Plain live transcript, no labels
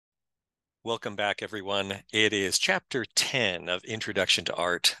Welcome back, everyone. It is chapter 10 of Introduction to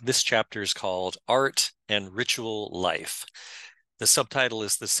Art. This chapter is called Art and Ritual Life. The subtitle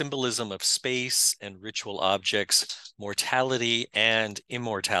is The Symbolism of Space and Ritual Objects, Mortality and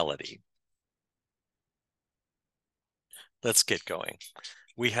Immortality. Let's get going.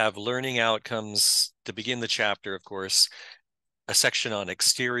 We have learning outcomes to begin the chapter, of course, a section on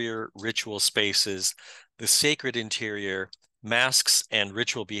exterior ritual spaces, the sacred interior, masks and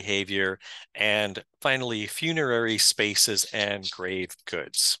ritual behavior, and finally, funerary spaces and grave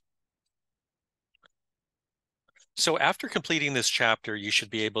goods. So after completing this chapter, you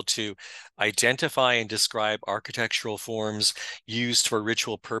should be able to identify and describe architectural forms used for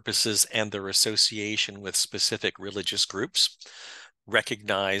ritual purposes and their association with specific religious groups,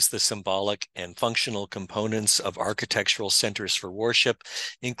 recognize the symbolic and functional components of architectural centers for worship,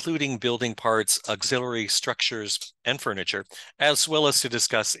 including building parts, auxiliary structures, and furniture, as well as to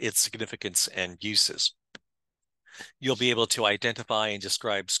discuss its significance and uses. You'll be able to identify and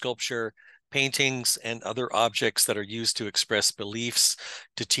describe sculpture, paintings, and other objects that are used to express beliefs,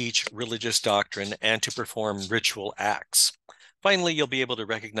 to teach religious doctrine, and to perform ritual acts. Finally, you'll be able to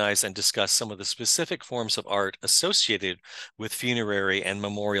recognize and discuss some of the specific forms of art associated with funerary and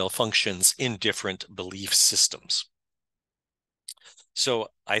memorial functions in different belief systems. So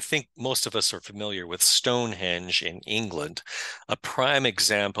I think most of us are familiar with Stonehenge in England, a prime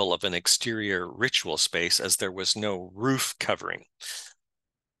example of an exterior ritual space as there was no roof covering.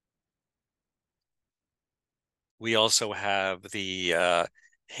 We also have the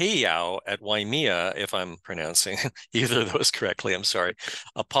Heiau at Waimea, if I'm pronouncing either of those correctly, I'm sorry,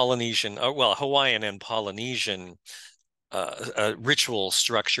 a Polynesian, well, Hawaiian and Polynesian ritual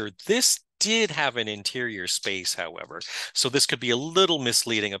structure. This did have an interior space, however, so this could be a little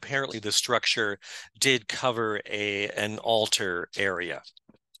misleading. Apparently, the structure did cover an altar area.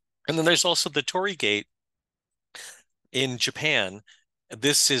 And then there's also the Torii Gate in Japan.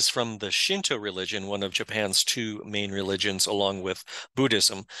 This is from the Shinto religion, one of Japan's two main religions, along with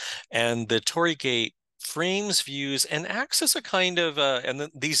Buddhism. And the Torii Gate frames views and acts as a kind of,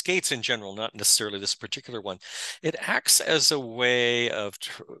 these gates in general, not necessarily this particular one, it acts as a way of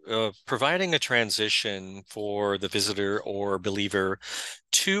providing a transition for the visitor or believer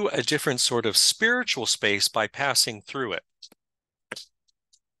to a different sort of spiritual space by passing through it.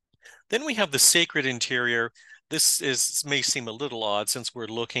 Then we have the sacred interior. This may seem a little odd since we're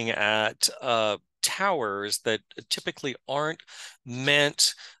looking at towers that typically aren't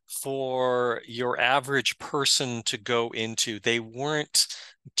meant for your average person to go into. They weren't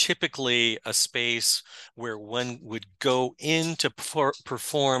typically a space where one would go in to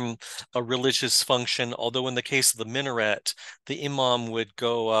perform a religious function, although in the case of the minaret, the imam would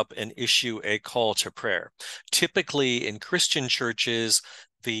go up and issue a call to prayer. Typically in Christian churches,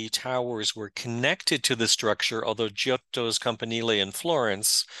 the towers were connected to the structure, although Giotto's Campanile in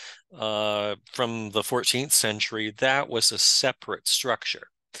Florence from the 14th century, that was a separate structure.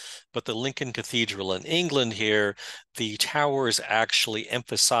 But the Lincoln Cathedral in England here, the towers actually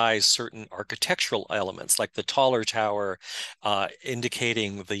emphasize certain architectural elements, like the taller tower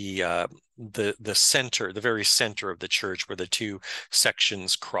indicating the center, the very center of the church where the two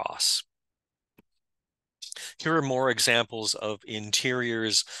sections cross. Here are more examples of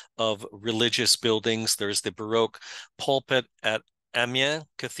interiors of religious buildings. There's the Baroque pulpit at Amiens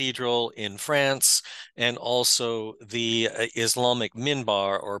Cathedral in France, and also the Islamic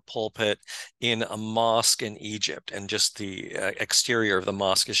minbar or pulpit in a mosque in Egypt. And just the exterior of the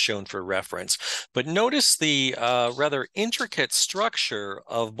mosque is shown for reference. But notice the rather intricate structure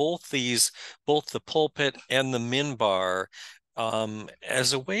of both the pulpit and the minbar,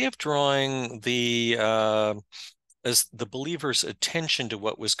 as a way of drawing as the believer's attention to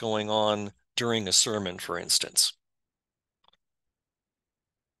what was going on during a sermon, for instance.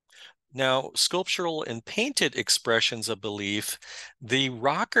 Now, sculptural and painted expressions of belief, the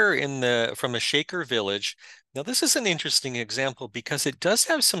rocker from a Shaker village. Now, this is an interesting example because it does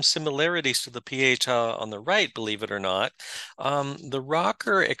have some similarities to the Pietà on the right, believe it or not. The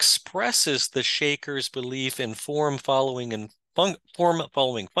rocker expresses the Shaker's belief in form following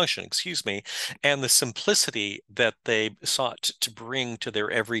function, and the simplicity that they sought to bring to their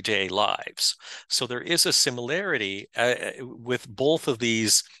everyday lives. So there is a similarity with both of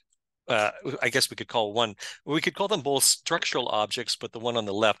these. I guess we could call them both structural objects, but the one on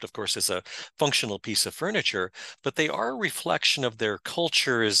the left, of course, is a functional piece of furniture, but they are a reflection of their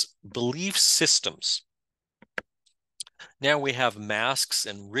culture's belief systems. Now we have masks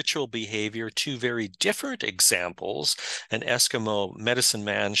and ritual behavior, two very different examples. An Eskimo medicine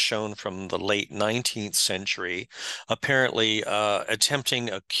man shown from the late 19th century, apparently attempting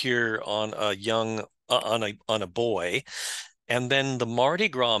a cure on a young on a boy. And then the Mardi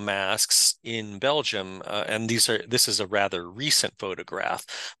Gras masks in Belgium, and this is a rather recent photograph,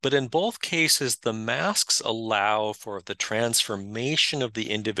 but in both cases, the masks allow for the transformation of the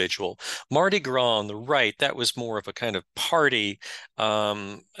individual. Mardi Gras on the right, that was more of a kind of party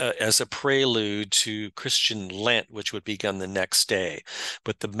as a prelude to Christian Lent, which would begin the next day.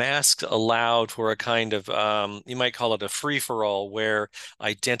 But the masks allowed for a kind of, you might call it a free-for-all, where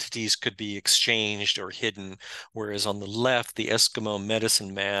identities could be exchanged or hidden. Whereas on the left, the Eskimo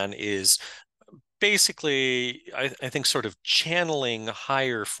medicine man is basically, I think, sort of channeling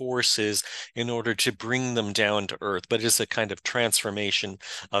higher forces in order to bring them down to earth, but it's a kind of transformation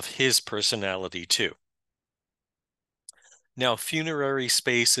of his personality too. Now, funerary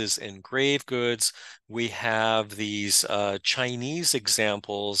spaces and grave goods, we have these Chinese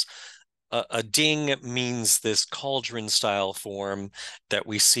examples. A ding means this cauldron style form that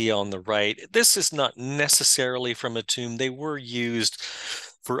we see on the right. This is not necessarily from a tomb. They were used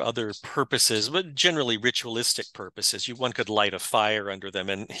for other purposes, but generally ritualistic purposes. One could light a fire under them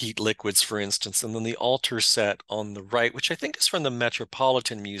and heat liquids, for instance. And then the altar set on the right, which I think is from the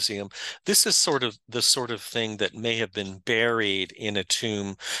Metropolitan Museum. This is sort of the sort of thing that may have been buried in a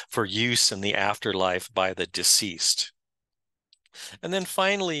tomb for use in the afterlife by the deceased. And then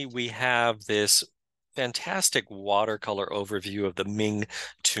finally, we have this fantastic watercolor overview of the Ming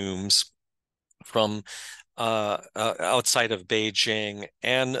tombs from outside of Beijing.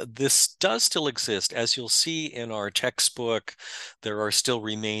 And this does still exist. As you'll see in our textbook, there are still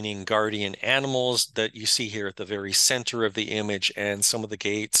remaining guardian animals that you see here at the very center of the image and some of the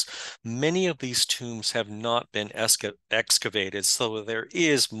gates. Many of these tombs have not been excavated, so there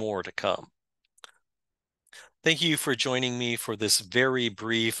is more to come. Thank you for joining me for this very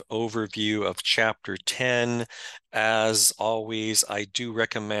brief overview of Chapter 10. As always, I do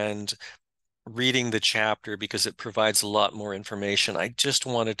recommend reading the chapter because it provides a lot more information. I just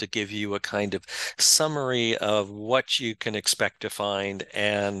wanted to give you a kind of summary of what you can expect to find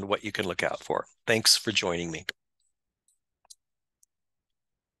and what you can look out for. Thanks for joining me.